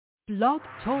Blog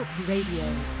Talk Radio.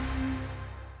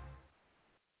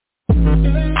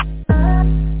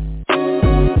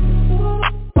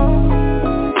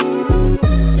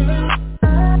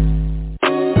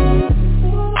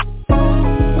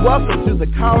 Welcome to the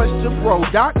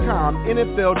College2Pro.com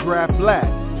NFL Draft Blast,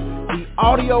 the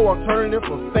audio alternative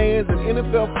for fans and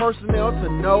NFL personnel to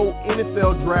know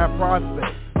NFL draft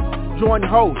prospects. Join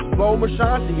host Bo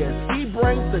Marchionte as he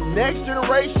brings the next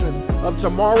generation of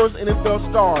tomorrow's NFL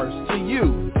stars to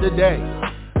you today.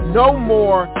 No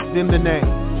more than the name.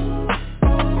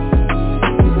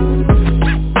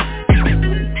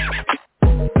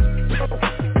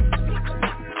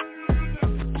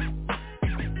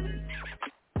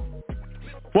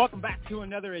 Welcome back to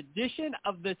another edition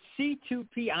of the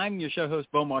C2P. I'm your show host,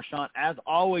 Bo Marchionte. As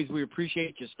always, we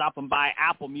appreciate you stopping by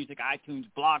Apple Music, iTunes,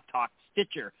 Blog Talk,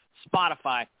 Stitcher,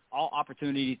 Spotify, all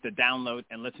opportunities to download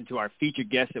and listen to our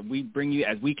featured guests that we bring you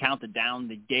as we count down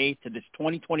the day to this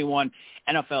 2021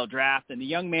 NFL Draft. And the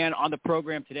young man on the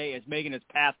program today is making his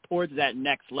path towards that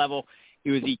next level. He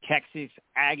was the Texas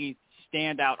Aggies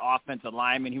standout offensive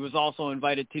lineman. He was also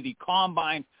invited to the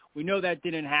Combine. We know that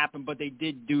didn't happen, but they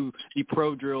did do the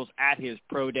pro drills at his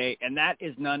pro day, and that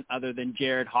is none other than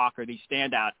Jared Hocker, the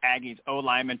standout Aggies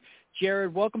O-lineman.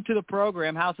 Jared, welcome to the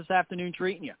program. How's this afternoon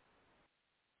treating you?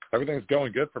 Everything's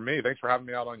going good for me. Thanks for having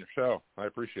me out on your show. I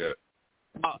appreciate it.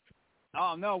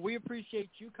 Oh, no, we appreciate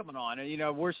you coming on.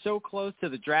 And, we're so close to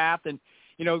the draft, and,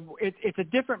 it's a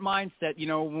different mindset.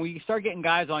 When we start getting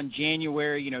guys on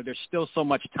January, there's still so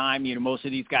much time. Most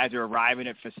of these guys are arriving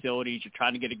at facilities. You're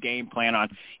trying to get a game plan on,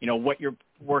 what your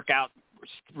workout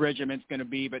regiment's going to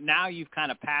be. But now you've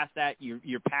kind of passed that.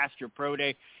 You're past your pro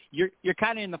day. You're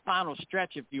kind of in the final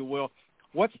stretch, if you will.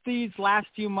 What's these last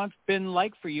few months been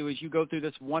like for you as you go through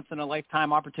this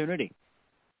once-in-a-lifetime opportunity?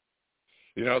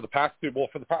 For the past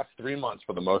 3 months,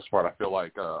 for the most part, I feel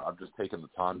like I've just taken the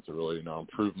time to really,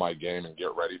 improve my game and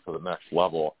get ready for the next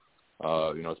level.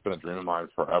 It's been a dream of mine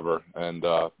forever. And,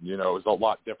 it was a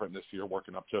lot different this year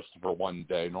working up just for one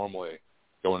day. Normally,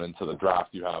 going into the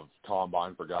draft, you have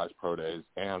combine for guys, pro days,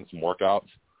 and some workouts.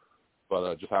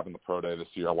 But just having the pro day this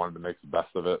year, I wanted to make the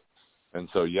best of it. And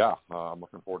so, I'm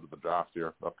looking forward to the draft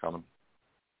here upcoming.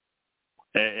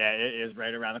 Yeah, it is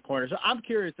right around the corner. So I'm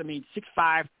curious, 6'5",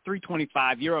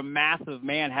 325, you're a massive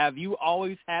man. Have you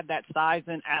always had that size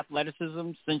and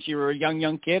athleticism since you were a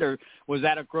young kid, or was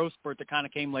that a growth spurt that kind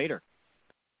of came later?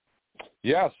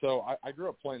 Yeah, so I grew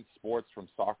up playing sports from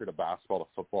soccer to basketball to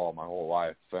football my whole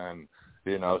life. And,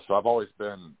 so I've always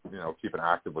been, keeping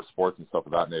active with sports and stuff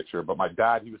of that nature. But my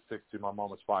dad, he was 6'2", my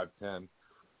mom was 5'10".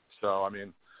 So,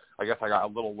 I guess I got a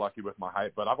little lucky with my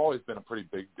height, but I've always been a pretty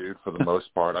big dude for the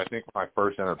most part. I think when I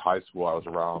first entered high school, I was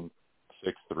around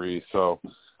 6'3", so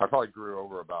I probably grew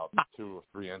over about 2 or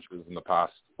 3 inches in the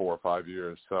past 4 or 5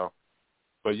 years. So,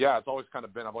 but yeah, it's always kind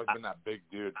of been, I've always been that big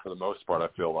dude for the most part,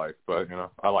 I feel like, but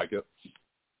I like it.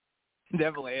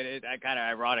 Definitely. It's kind of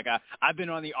ironic. I've been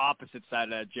on the opposite side of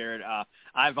that, Jared.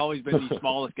 I've always been the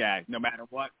smallest guy, no matter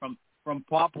what. From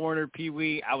Pop Warner, Pee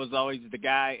Wee, I was always the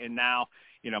guy, and now,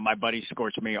 my buddies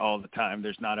scorch me all the time.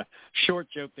 There's not a short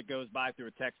joke that goes by through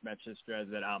a text message thread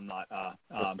that I'm not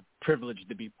privileged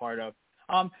to be part of.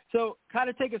 So kind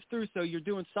of take us through. So you're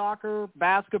doing soccer,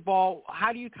 basketball.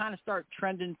 How do you kind of start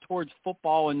trending towards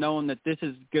football and knowing that this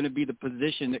is going to be the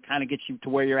position that kind of gets you to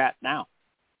where you're at now?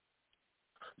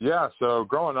 Yeah, so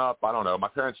growing up, I don't know. My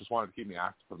parents just wanted to keep me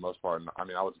active for the most part. And, I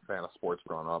was a fan of sports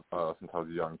growing up since I was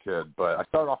a young kid. But I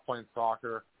started off playing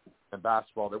soccer and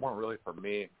basketball. They weren't really for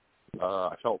me.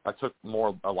 I took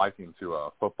more a liking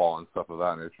to football and stuff of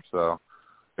that nature. So,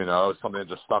 it was something that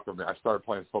just stuck with me. I started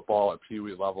playing football at Pee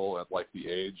Wee level at like the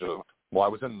age of, I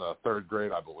was in the 3rd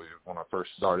grade, I believe, when I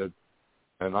first started.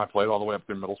 And I played all the way up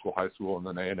through middle school, high school, and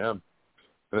then A&M. And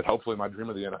then hopefully my dream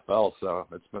of the NFL. So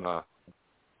it's been a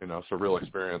surreal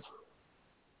experience.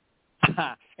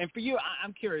 And for you,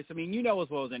 I'm curious. As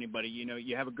well as anybody,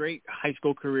 you have a great high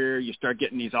school career. You start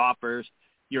getting these offers.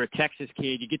 You're a Texas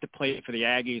kid. You get to play for the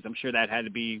Aggies. I'm sure that had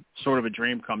to be sort of a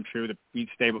dream come true that you'd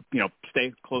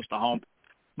stay close to home.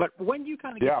 But when do you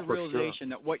kind of get the realization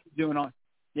that what you're doing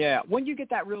when do you get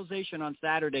that realization on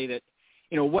Saturday that,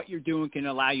 what you're doing can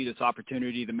allow you this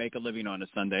opportunity to make a living on a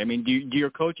Sunday? Do your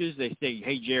coaches, they say,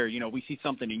 hey, Jared, we see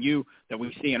something in you that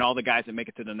we see in all the guys that make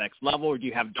it to the next level, or do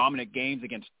you have dominant games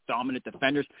against dominant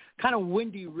defenders? Kind of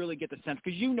when do you really get the sense?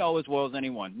 Because as well as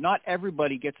anyone, not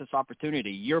everybody gets this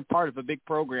opportunity. You're part of a big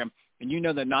program,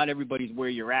 and that not everybody's where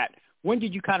you're at. When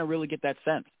did you kind of really get that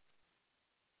sense?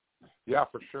 Yeah,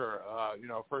 for sure.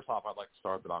 First off, I'd like to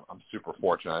start that I'm super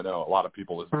fortunate. I know a lot of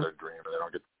people, this is their dream, and they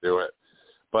don't get to do it.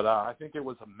 But I think it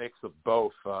was a mix of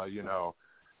both.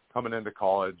 coming into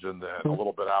college and then a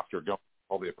little bit after going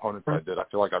all the opponents I did, I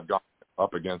feel like I've gone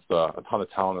up against a ton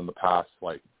of talent in the past,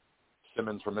 like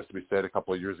Simmons from Mississippi State a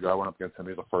couple of years ago. I went up against him.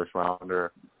 He's a first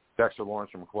rounder. Dexter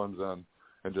Lawrence from Clemson,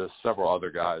 and just several other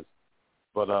guys.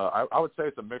 But I would say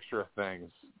it's a mixture of things.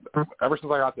 Ever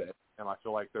since I got to A&M, I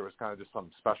feel like there was kind of just some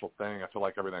special thing. I feel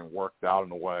like everything worked out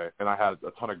in a way. And I had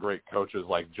a ton of great coaches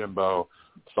like Jimbo,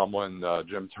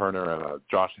 Jim Turner, and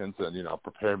Josh Hinson,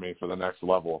 prepare me for the next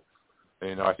level.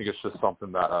 And, I think it's just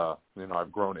something that,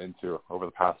 I've grown into over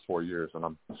the past 4 years, and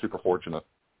I'm super fortunate.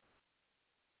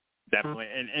 Definitely.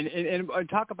 And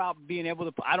talk about being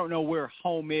able to – I don't know where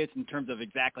home is in terms of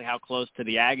exactly how close to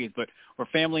the Aggies, but were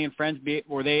family and friends,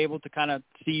 were they able to kind of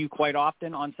see you quite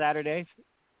often on Saturdays?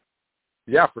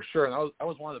 Yeah, for sure. And that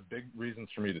was one of the big reasons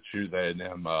for me to choose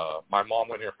A&M. My mom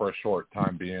went here for a short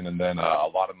time being, and then a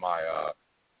lot of my,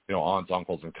 aunts,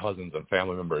 uncles, and cousins and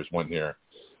family members went here.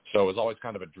 So it was always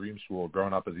kind of a dream school.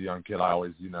 Growing up as a young kid, I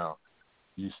always,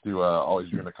 used to always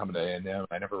dream of coming to A&M.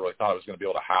 I never really thought it was going to be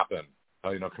able to happen.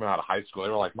 Coming out of high school, they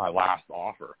were like my last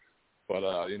offer. But,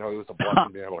 it was a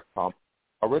blessing being able to come.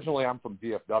 Originally, I'm from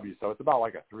DFW, so it's about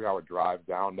like a 3-hour drive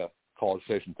down to College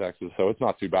Station, Texas. So it's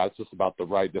not too bad. It's just about the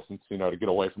right distance, to get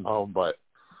away from home. But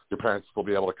your parents will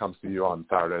be able to come see you on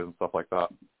Saturdays and stuff like that.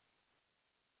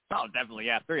 Oh, definitely,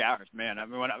 yeah, 3 hours, man. I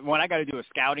mean, when I got to do a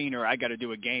scouting or I got to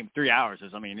do a game, 3 hours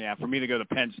is, for me to go to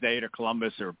Penn State or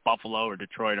Columbus or Buffalo or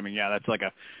Detroit, that's like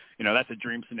that's a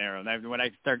dream scenario. And when I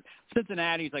start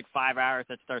Cincinnati's like 5 hours,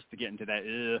 that starts to get into that,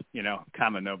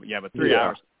 kind of no, but 3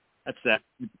 hours,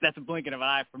 that's a blink of an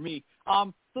eye for me.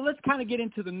 So let's kind of get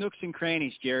into the nooks and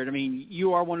crannies, Jared.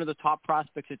 You are one of the top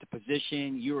prospects at the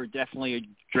position. You are definitely a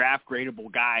draft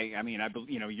gradable guy.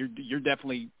 You're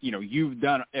definitely, you've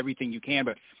done everything you can,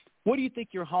 but what do you think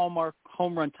your hallmark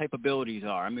home run type abilities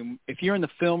are? If you're in the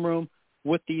film room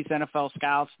with these NFL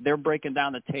scouts, they're breaking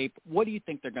down the tape. What do you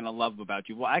think they're going to love about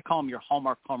you? Well, I call them your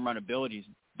hallmark home run abilities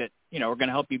that, are going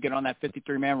to help you get on that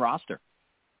 53-man roster.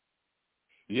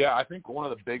 Yeah, I think one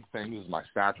of the big things is my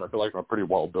stature. I feel like I'm a pretty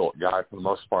well-built guy for the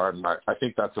most part, and I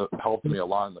think that's helped me a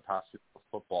lot in the past year of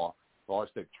football. I always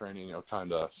take training,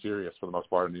 kind of serious for the most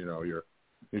part, and, your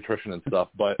nutrition and stuff.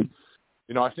 But,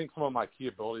 I think some of my key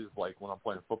abilities, like when I'm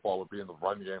playing football, would be in the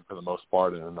run game for the most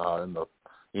part, and in the,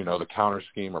 the counter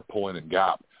scheme or pulling and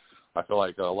gap. I feel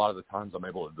like a lot of the times I'm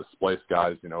able to displace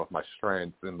guys, with my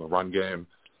strength in the run game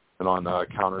and on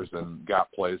counters and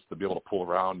gap plays to be able to pull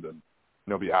around and,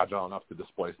 be agile enough to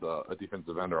displace a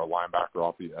defensive end or a linebacker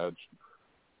off the edge.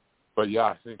 But, yeah,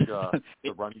 I think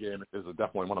the run game is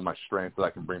definitely one of my strengths that I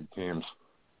can bring to teams.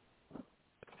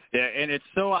 Yeah, and it's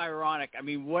so ironic.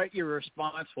 What your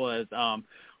response was,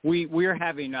 we're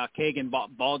having Kagan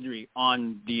Baldry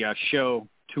on the show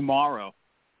tomorrow,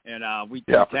 and we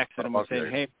texted him and said,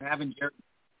 hey, we're having your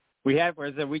 – I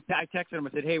texted him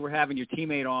and said, hey, we're having your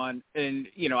teammate on. And,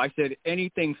 I said,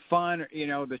 anything fun,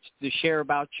 to share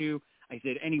about you? I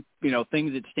said, any,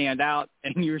 things that stand out.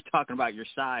 And you were talking about your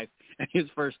size. And his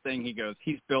first thing, he goes,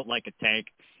 he's built like a tank.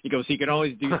 He goes, he could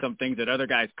always do some things that other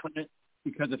guys couldn't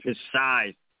because of his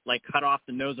size, like cut off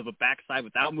the nose of a backside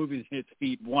without moving his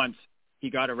feet once. He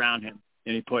got around him,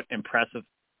 and he put impressive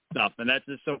stuff. And that's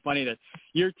just so funny that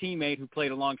your teammate who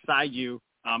played alongside you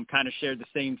kind of shared the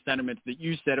same sentiments that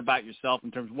you said about yourself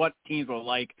in terms of what teams were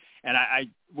like. And I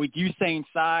with you saying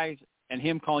size and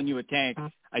him calling you a tank,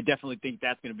 I definitely think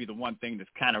that's going to be the one thing that's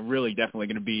kind of really definitely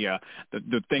going to be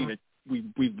the thing that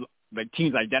we've like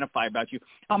teams identify about you.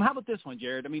 How about this one,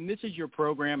 Jared? This is your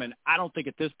program, and I don't think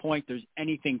at this point there's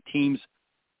anything teams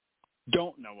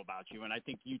don't know about you. And I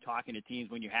think you talking to teams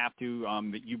when you have to,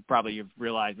 that you probably have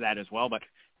realized that as well. But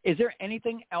is there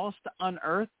anything else to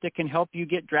unearth that can help you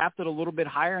get drafted a little bit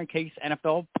higher in case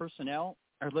NFL personnel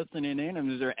are listening in?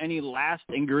 And is there any last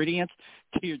ingredients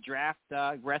to your draft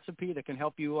recipe that can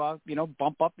help you,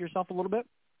 bump up yourself a little bit?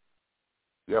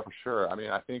 Yeah, for sure.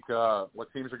 I think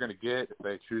what teams are going to get if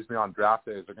they choose me on draft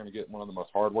day is they're going to get one of the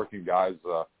most hardworking guys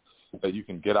that you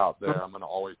can get out there. I'm going to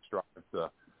always strive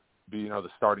to be, the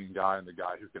starting guy and the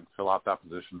guy who can fill out that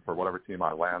position for whatever team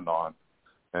I land on.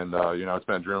 And, it's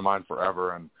been a dream of mine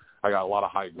forever, and I got a lot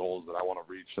of high goals that I want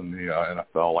to reach in the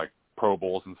NFL, like Pro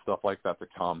Bowls and stuff like that to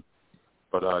come.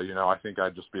 But, I think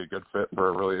I'd just be a good fit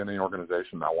for really any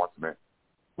organization that wants me.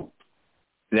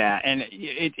 Yeah, and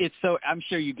it's so I'm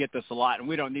sure you get this a lot, and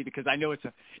we don't need it because I know it's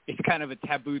kind of a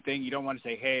taboo thing. You don't want to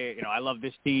say, hey, I love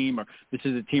this team or this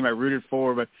is a team I rooted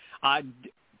for. But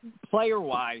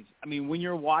player-wise, when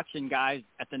you're watching guys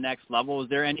at the next level, is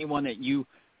there anyone that you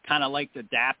kind of liked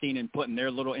adapting and putting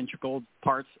their little integral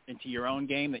parts into your own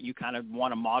game that you kind of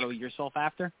want to model yourself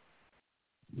after?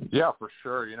 Yeah, for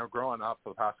sure. Growing up for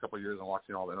the past couple of years and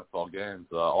watching all the NFL games,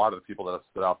 a lot of the people that have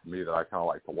stood out to me that I kind of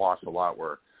like to watch a lot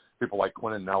were people like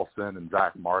Quentin Nelson and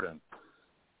Zach Martin.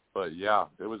 But, yeah,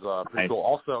 it was pretty cool.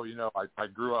 Also, I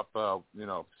grew up,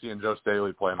 seeing Joe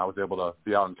Staley play, and I was able to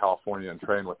be out in California and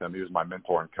train with him. He was my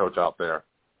mentor and coach out there.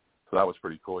 So that was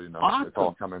pretty cool, Awesome. It's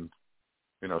all coming,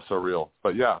 so real.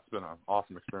 But, yeah, it's been an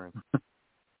awesome experience.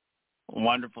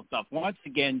 Wonderful stuff. Once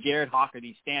again, Jared Hocker,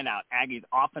 the standout Aggies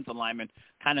offensive lineman,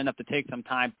 kind enough to take some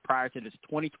time prior to this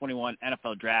 2021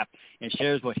 NFL draft and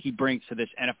shares what he brings to this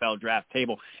NFL draft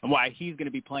table and why he's going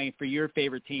to be playing for your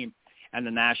favorite team and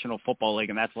the National Football League.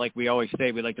 And that's, like we always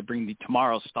say, we like to bring the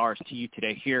tomorrow's stars to you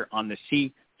today here on the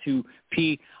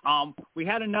C2P. We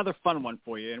had another fun one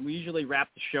for you, and we usually wrap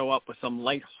the show up with some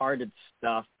lighthearted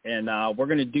stuff, and we're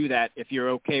going to do that if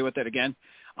you're okay with it again.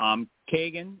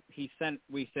 Kagan,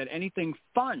 we said anything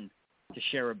fun to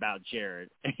share about Jared.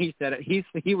 And he said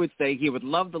he would say he would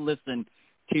love to listen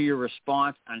to your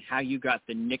response on how you got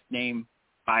the nickname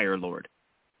Fire Lord.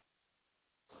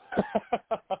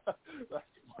 That's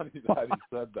funny that he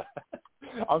said that.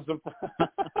 I'm surprised.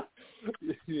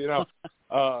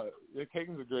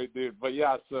 Kagan's a great dude. But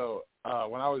yeah, so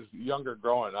when I was younger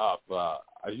growing up,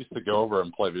 I used to go over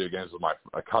and play video games with my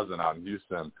cousin out in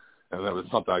Houston. And it was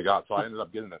something I got. So I ended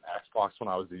up getting an Xbox when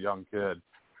I was a young kid.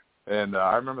 And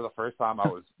I remember the first time I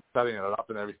was setting it up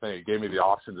and everything, it gave me the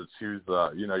option to choose,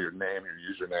 your name,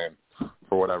 your username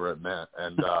for whatever it meant.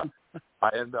 And I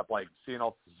ended up, seeing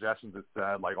all the suggestions it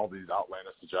said, all these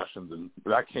outlandish suggestions. And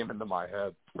that came into my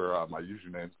head for my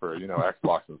username for,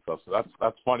 Xbox and stuff. So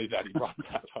that's funny that he brought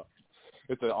that up.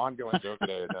 It's an ongoing joke at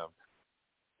A&M.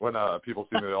 When people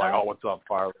see me, they're like, oh, what's up,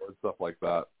 Firelord, stuff like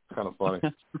that. It's kind of funny.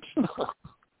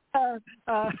 I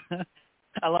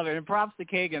love it. And props to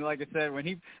Kagan. Like I said, when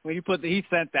he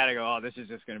sent that, I go, oh, this is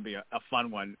just going to be a fun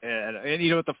one. And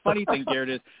what the funny thing, Jared,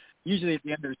 is usually at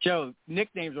the end of the show,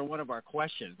 nicknames are one of our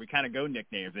questions. We kind of go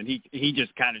nicknames, and he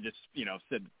just kind of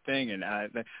said the thing. And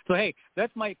so hey,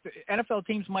 NFL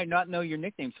teams might not know your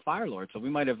nickname's Fire Lord, so we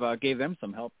might have gave them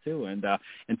some help too. And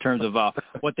in terms of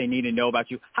what they need to know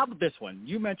about you, how about this one?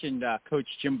 You mentioned Coach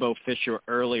Jimbo Fisher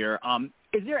earlier.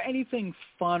 Is there anything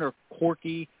fun or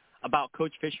quirky about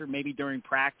Coach Fisher maybe during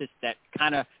practice that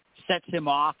kind of sets him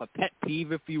off, a pet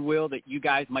peeve, if you will, that you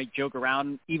guys might joke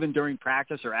around even during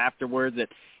practice or afterwards that,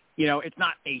 it's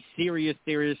not a serious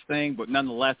thing, but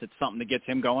nonetheless it's something that gets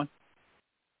him going?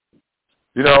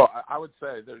 I would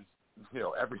say there's,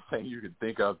 everything you could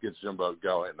think of gets Jimbo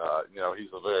going. He's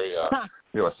a very,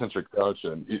 eccentric coach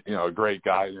and, a great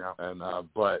guy,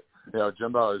 but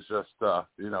Jimbo is just,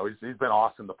 he's been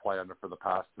awesome to play under for the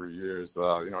past 3 years.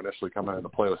 Initially coming in to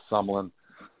play with Sumlin,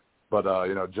 but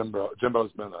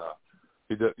Jimbo's been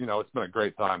it's been a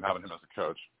great time having him as a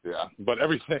coach. Yeah, but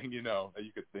everything that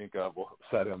you could think of will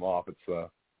set him off. It's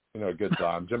a good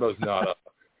time. Jimbo's not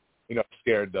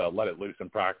scared to let it loose in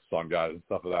practice on guys and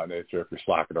stuff of that nature if you're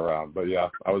slacking around. But yeah,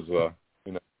 I was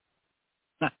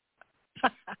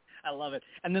I love it.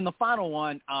 And then the final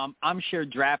one, I'm sure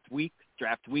draft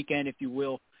weekend, if you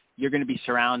will, you're going to be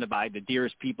surrounded by the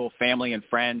dearest people, family, and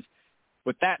friends.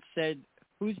 With that said,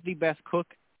 who's the best cook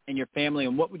in your family,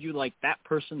 and what would you like that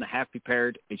person to have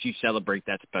prepared as you celebrate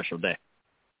that special day?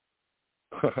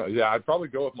 Yeah, I'd probably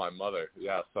go with my mother.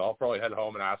 Yeah, so I'll probably head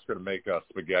home and ask her to make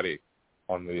spaghetti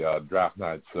on the draft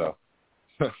night. So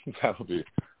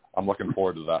I'm looking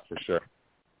forward to that for sure.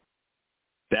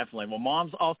 Definitely. Well,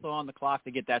 Mom's also on the clock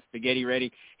to get that spaghetti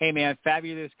ready. Hey, man,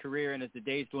 fabulous career, and as the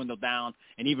days dwindle down,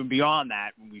 and even beyond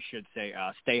that, we should say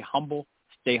stay humble,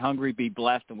 stay hungry, be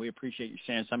blessed, and we appreciate you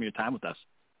sharing some of your time with us.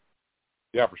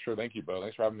 Yeah, for sure. Thank you, Bo.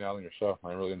 Thanks for having me out on your show.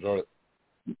 I really enjoyed it.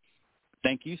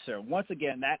 Thank you, sir. Once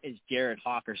again, that is Jared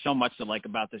Hocker. So much to like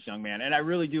about this young man. And I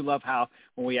really do love how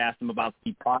when we asked him about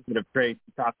the positive traits,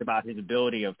 he talked about his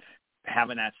ability of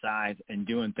having that size and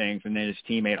doing things, and then his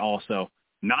teammate also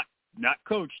not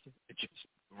coached, it's just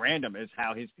random as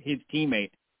how his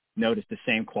teammate noticed the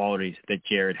same qualities that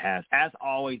Jared has. As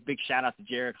always, big shout out to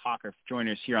Jared Hocker for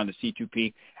joining us here on the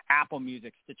C2P, Apple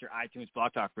Music, Stitcher, iTunes,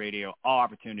 Blog Talk Radio, all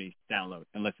opportunities to download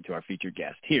and listen to our featured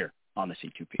guest here on the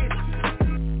C2P.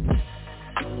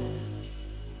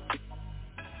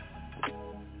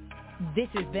 This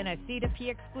has been a C2P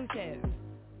exclusive.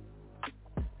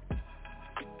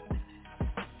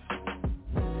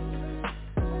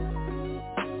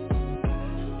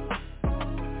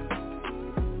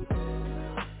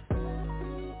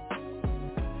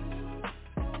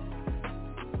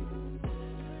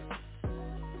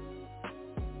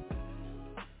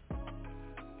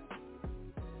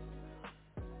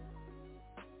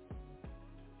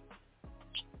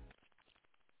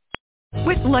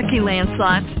 With Lucky Land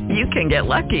Slots, you can get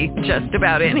lucky just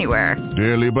about anywhere.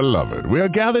 Dearly beloved, we are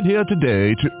gathered here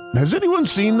today to... Has anyone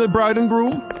seen the bride and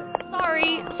groom?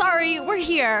 Sorry, we're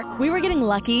here. We were getting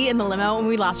lucky in the limo and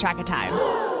we lost track of time.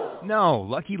 No,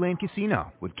 Lucky Land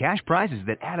Casino, with cash prizes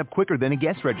that add up quicker than a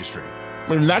guest registry.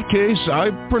 In that case,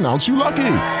 I pronounce you lucky.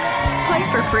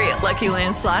 Play for free at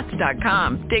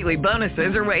LuckyLandSlots.com. Daily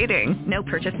bonuses are waiting. No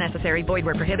purchase necessary. Void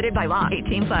where prohibited by law.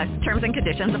 18+. Terms and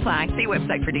conditions apply. See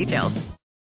website for details.